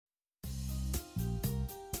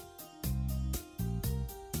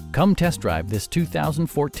Come test drive this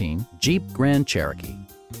 2014 Jeep Grand Cherokee.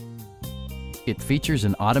 It features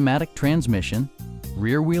an automatic transmission,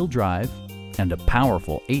 rear-wheel drive, and a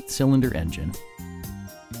powerful 8-cylinder engine.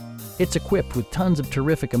 It's equipped with tons of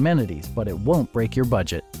terrific amenities, but it won't break your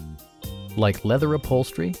budget. Like leather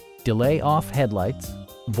upholstery, delay-off headlights,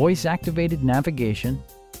 voice-activated navigation,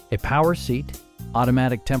 a power seat,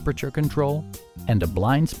 automatic temperature control, and a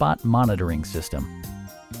blind spot monitoring system.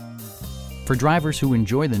 For drivers who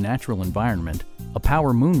enjoy the natural environment, a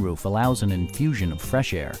power moonroof allows an infusion of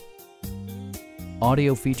fresh air.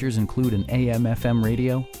 Audio features include an AM/FM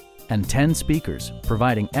radio and 10 speakers,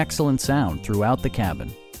 providing excellent sound throughout the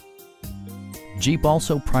cabin. Jeep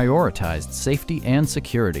also prioritized safety and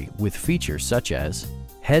security with features such as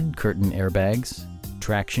head curtain airbags,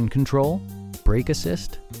 traction control, brake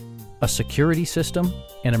assist, a security system,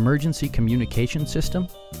 an emergency communication system,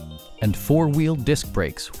 and 4-wheel disc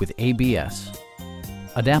brakes with ABS.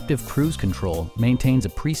 Adaptive Cruise Control maintains a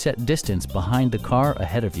preset distance behind the car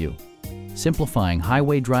ahead of you, simplifying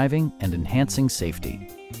highway driving and enhancing safety.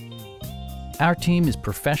 Our team is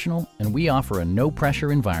professional and we offer a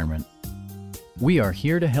no-pressure environment. We are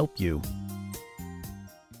here to help you.